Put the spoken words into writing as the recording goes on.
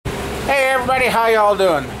Hey everybody, how y'all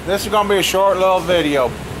doing? This is going to be a short little video,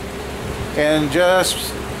 and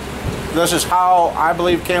this is how I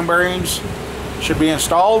believe cam bearings should be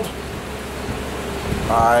installed.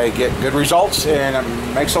 I get good results and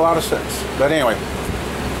it makes a lot of sense. But anyway,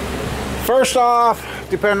 first off,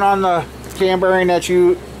 depending on the cam bearing that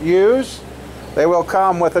you use, they will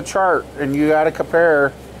come with a chart, and you got to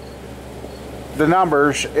compare the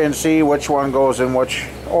numbers and see which one goes in which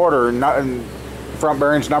order. Front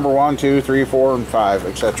bearings number 1, 2, 3, 4, and 5,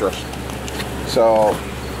 etc. So,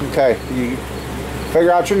 okay, you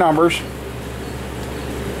figure out your numbers.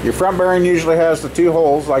 Your front bearing usually has the 2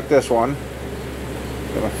 holes like this one.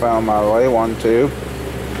 Gonna found my way, 1, 2.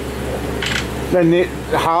 Then,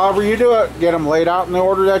 however you do it, get them laid out in the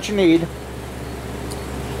order that you need.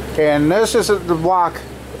 And this is the block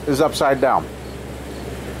is upside down.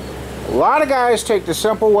 A lot of guys take the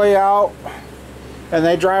simple way out, and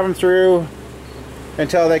they drive them through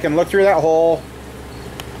until they can look through that hole.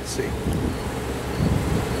 Let's see.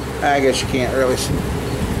 I guess you can't really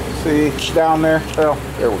see down there. Well,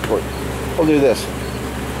 there we go. We'll do this.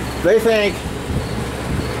 They think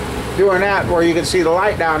doing that where you can see the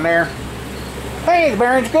light down there, hey, the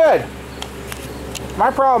bearing's good.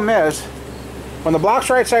 My problem is when the block's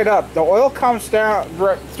right side up, the oil comes down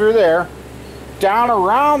right through there, down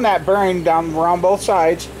around that bearing, down around both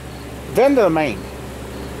sides, then to the main.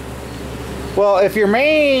 Well, if your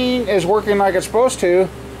main is working like it's supposed to,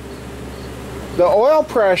 the oil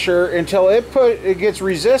pressure, until it gets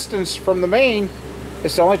resistance from the main,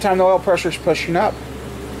 it's the only time the oil pressure is pushing up.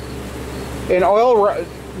 And oil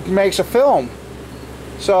makes a film.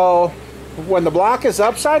 So when the block is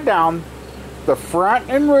upside down, the front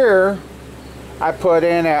and rear I put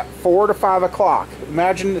in at 4 to 5 o'clock.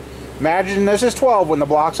 Imagine this is 12 when the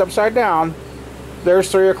block's upside down.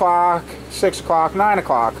 There's 3 o'clock, 6 o'clock, 9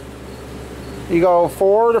 o'clock. You go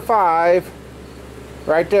 4 to 5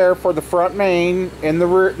 right there for the front main in the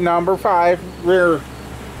rear, number 5 rear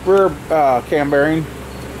cam bearing.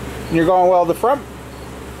 And you're going, well, the front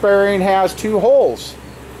bearing has 2 holes.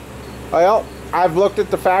 Well, I've looked at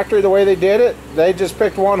the factory the way they did it. They just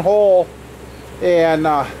picked 1 hole, and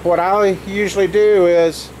what I usually do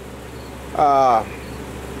is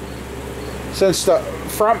since the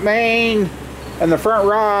front main and the front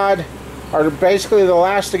rod are basically the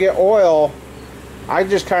last to get oil, I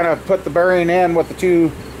just kind of put the bearing in with the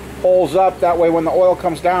 2 holes up. That way when the oil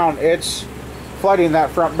comes down, it's flooding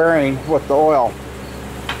that front bearing with the oil.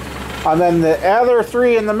 And then the other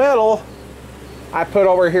 3 in the middle, I put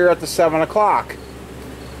over here at the 7 o'clock.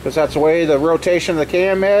 Because that's the way the rotation of the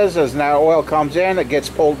cam is. As that oil comes in, it gets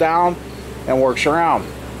pulled down and works around.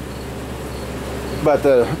 But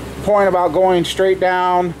the point about going straight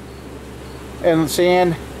down and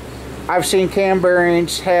seeing, I've seen cam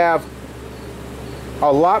bearings have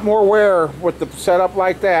a lot more wear with the setup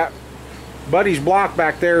like that. Buddy's block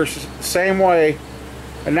back there is the same way,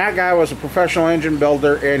 and that guy was a professional engine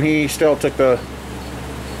builder, and he still took the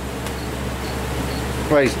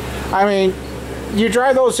place. I mean, you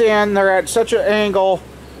drive those in, they're at such an angle.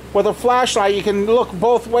 With a flashlight you can look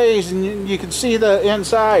both ways and you can see the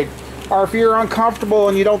inside. Or if you're uncomfortable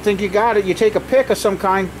and you don't think you got it, you take a pick of some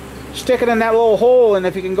kind, stick it in that little hole, and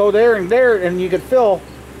if you can go there and you could fill,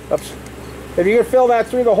 if you could fill that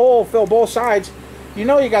through the hole, fill both sides, you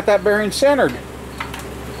know you got that bearing centered.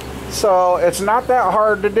 So it's not that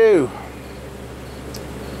hard to do.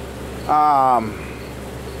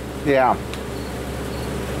 Yeah.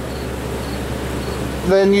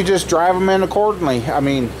 Then you just drive them in accordingly. I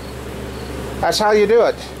mean, that's how you do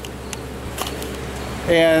it.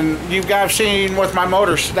 And you guys have seen with my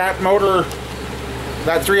motors, that motor,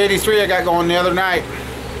 that 383 I got going the other night,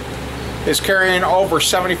 is carrying over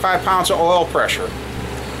 75 pounds of oil pressure.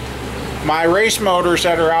 My race motors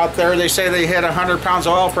that are out there, they say they hit 100 pounds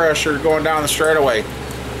of oil pressure going down the straightaway.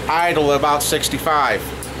 Idle about 65.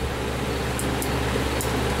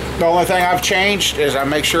 The only thing I've changed is I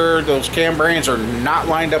make sure those cam bearings are not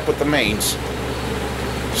lined up with the mains.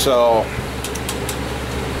 So,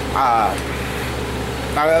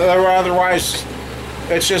 otherwise,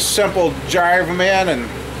 it's just simple, drive them in.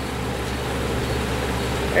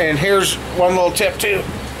 And here's one little tip too.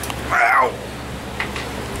 Ow.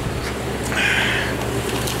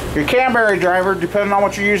 Your cam bearing driver, depending on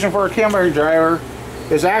what you're using for a cam bearing driver,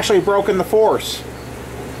 is actually broken the force.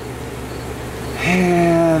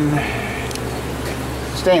 And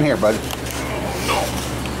stay in here, bud.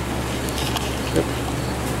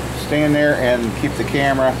 Stay in there and keep the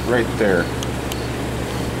camera right there.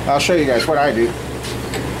 I'll show you guys what I do.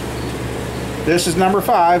 This is number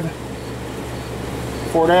 5.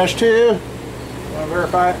 4-2. Want to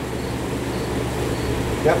verify it?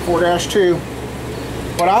 Yep, 4-2.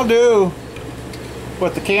 What I'll do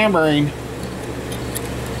with the cam bearing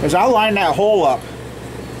is I'll line that hole up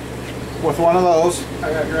with one of those.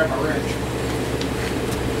 I gotta grab my wrench.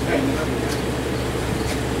 Hang it up again.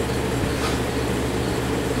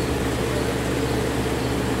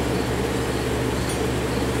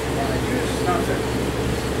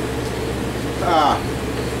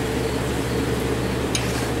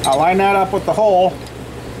 I'll line that up with the hole.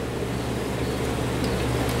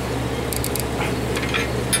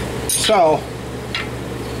 So,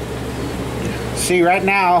 see right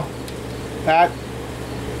now, that,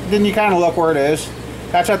 then you kind of look where it is.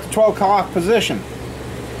 That's at the 12 o'clock position.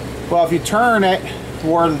 Well, if you turn it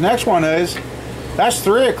where the next one is, that's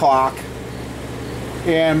 3 o'clock.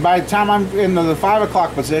 And by the time I'm into the 5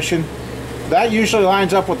 o'clock position, that usually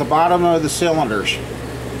lines up with the bottom of the cylinders.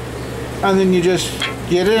 And then you just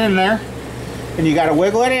get it in there, and you got to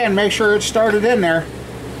wiggle it in, make sure it's started in there.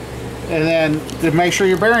 And then to make sure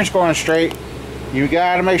your bearing's going straight, you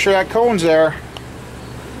got to make sure that cone's there.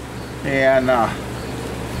 And I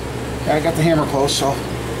got the hammer close, so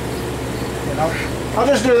you know, I'll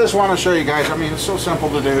just do this one and show you guys. I mean, it's so simple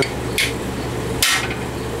to do.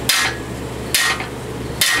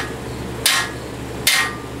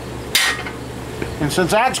 And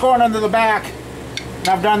since that's going into the back, and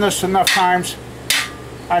I've done this enough times,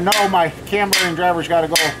 I know my cam bearing driver's got to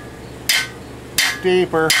go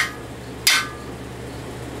deeper.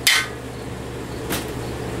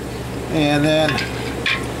 And then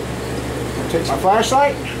I'll take my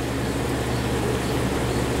flashlight.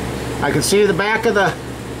 I can see the back of the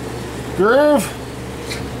groove.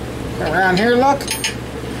 Around here, look.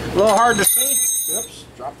 A little hard to see. Oops,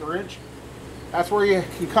 drop the wrench. That's where you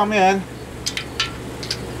come in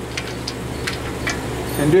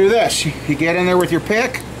and do this. You get in there with your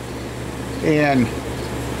pick, and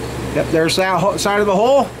yep, there's that side of the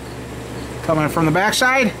hole coming from the back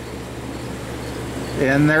side,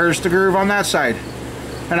 and there's the groove on that side.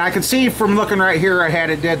 And I can see from looking right here I had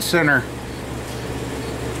it dead center.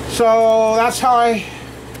 So that's how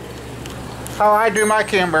I do my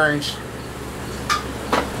cam bearings.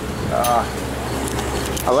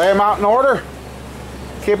 I lay them out in order,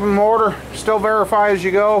 keep them in order, still verify as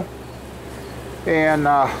you go, and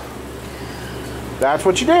that's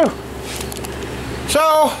what you do.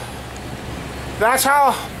 So that's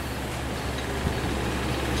how,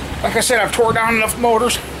 like I said, I've tore down enough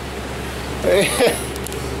motors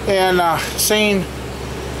and seen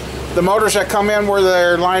the motors that come in where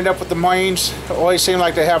they're lined up with the mains always seem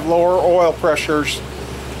like they have lower oil pressures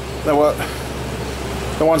than what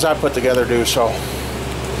the ones I put together do. So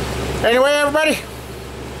anyway, everybody,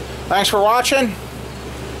 thanks for watching.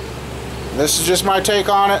 This is just my take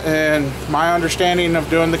on it and my understanding of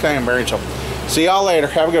doing the cam bearing. So see y'all later.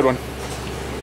 Have a good one.